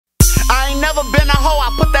never been a hoe, I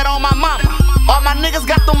put that on my mama. All my niggas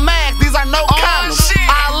got them mags, these are no condoms.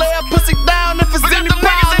 I lay a pussy down if it's any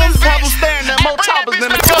problems. Have them staring at more choppers than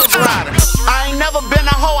a Ghost Rider. I ain't never been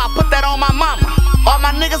a hoe, I put that on my mama. All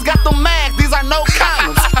my niggas got them mags, these are no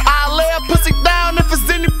condoms. I lay a pussy down if it's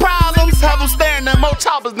any problems. Have them staring at more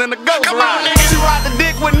choppers than a Ghost Rider. She ride the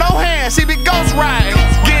dick with no hands, she be ghost riding.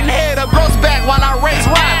 Getting head up, gross back while I race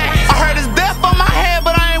riding. I heard it's death on my head,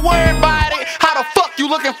 but I ain't worried about it. How the fuck you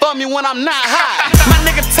looking for me when I'm not high? My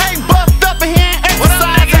nigga Tank buffed up and he ain't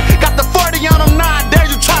exercising. Got the 40 on him, now I dare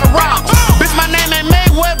you try to rob. Bitch, my name ain't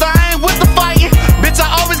Mayweather, I ain't with the fighting. Bitch, I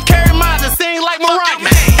always carry mine, it seems like Mariah.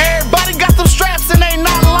 Everybody got them straps and they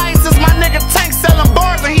not licensed. My nigga Tank selling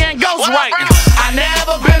bars and he ain't ghost writing. I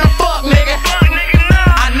never been a fuck nigga.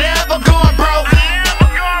 I never going broke.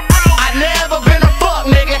 I never been a fuck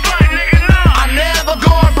nigga. I never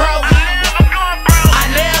going broke. I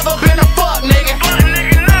never been a fuck nigga.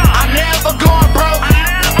 I never going broke.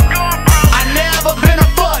 I never been a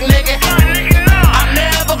fuck nigga. I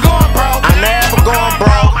never going broke. I never going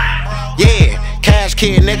broke. Yeah,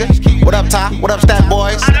 Cashkidd, nigga. What up, Ty? What up,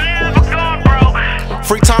 StackBoi?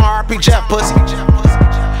 Free time RP Jeff, pussy.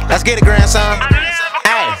 Let's get it, grandson.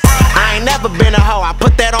 Hey, I ain't never been a hoe, I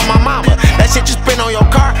put that on my mama. That shit you spend on your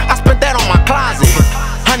car, I spent that on my closet.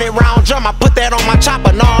 100-round drum, I put that on my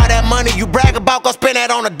chopper. Know all that money you brag about, go spend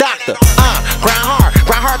that on a doctor. Grind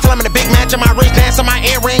hard till I'm in a big mansion. My wrist dance on my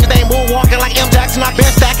earrings, they moonwalking like M. Jackson. I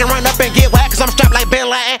been stacking, run up and get whacked, cause I'm strapped like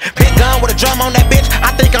Ben Latin. Big gun with a drum on that bitch,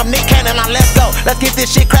 I think I'm Nick Cannon. Now let's go, let's get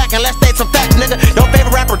this shit crackin', let's state some facts, nigga. Your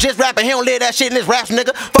favorite rapper just rapping, he don't live that shit in his raps,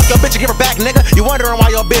 nigga. Fuck your bitch and give her back, nigga. You wondering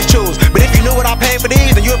why your bitch choose, but if you knew what I paid for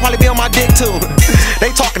these, then you would probably be on my dick too.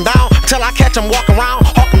 They talking down, till I catch them walking around,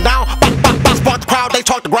 hawk them down, bop, bop, bop, spark the crowd, they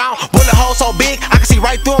talk the ground. Bullet hole so big, I can see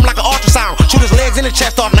right through him like an ultrasound. Shoot his legs in the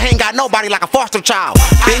chest off and I ain't got nobody like a foster child.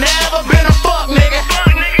 I never been a fuck nigga.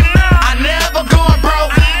 I never going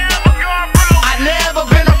broke. I never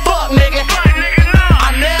been a fuck nigga.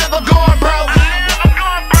 I never going broke.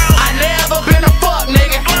 I never been a fuck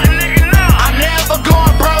nigga. I never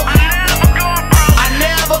going broke. I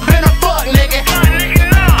never been a fuck nigga.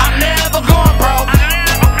 I never going broke.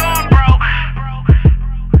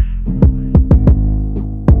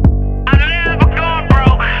 I never going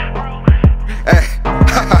broke. Hey,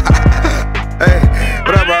 hey,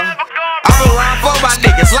 what up, bro? I'm around for my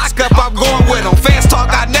niggas. Lock up, I'm going with them. Fans talk,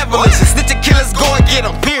 I never listen. Snitching killers, go and get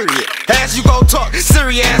them, period. As you go talk,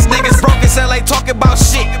 silly ass niggas. Broken cell, they talking about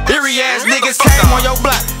shit. Eerie ass niggas came on your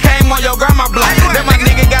block, came on your grandma block. Then my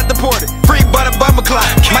nigga got deported. Free butter bumper clock.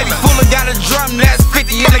 Maybe Fuller got a drum, that's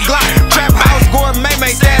 50 in the Glock. Trap house, going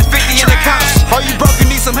May, that's 50 in the couch. Oh, you broke, you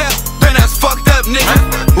need some help? Then that's fucked up, nigga.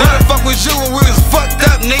 Where the fuck was you when we was fucked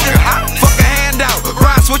up, nigga? Fuck a handout,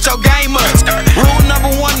 grind, switch your game up. Rule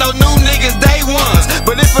number one, no new niggas, day ones.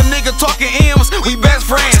 But if a nigga talking M's, we best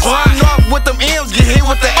friends. Run off with them M's, get hit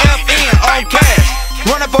with the FN, on cash.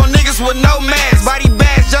 Run up on niggas with no mask, body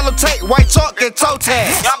bags, yellow tape, white chalk, and toe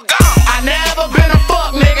tags. I'm gone. I never been a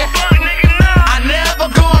fuck nigga. I never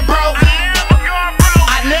going broke.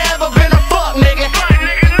 I never been a fuck nigga.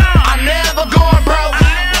 I never going broke.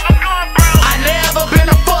 I never been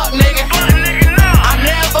a fuck nigga. I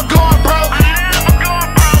never going broke.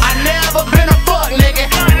 I never been a fuck nigga.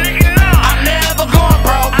 I never going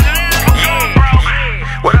broke.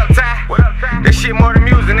 Yeah. What up, Ty? This shit more than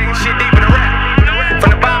music, nigga. Shit deep in the rap. From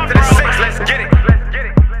the bottom to the six, let's get it.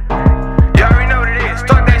 You already know what it is.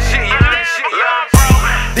 Talk that shit, yeah, that shit,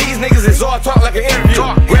 yeah. These niggas is all talk like an interview.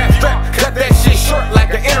 Grab strap, cut that shit short like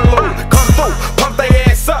an interlude. Come through, pump they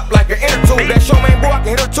ass up like an intertube. That show man, boy, I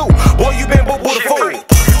can hit her too. Boy, you been boo-boo the fool.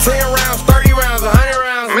 10 rounds, 30 rounds, 100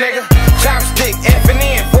 rounds, nigga. Chopstick,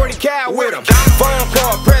 F&N, 40 cal with him. Phone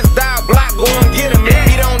call, press dial, block, go and get him. If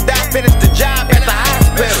he don't die, finish the job at the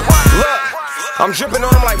hospital. Look, I'm dripping on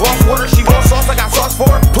him like boss water. She want sauce, I got sauce for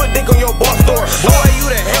her. Put dick on your boss door. Boy, you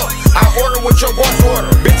the hell. I order what your boss order.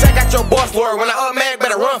 Bitch, I got your boss for her. When I up mad,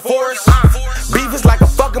 better run for us. Beef is like a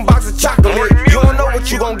fucking box of chocolate. You don't know what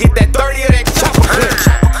you gon' get that 30 of that chopper clip.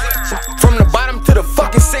 From the bottom to the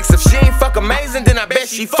fucking six. If she ain't fuck amazing, then I bet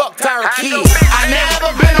she fuck Tyra Key. I never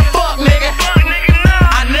been a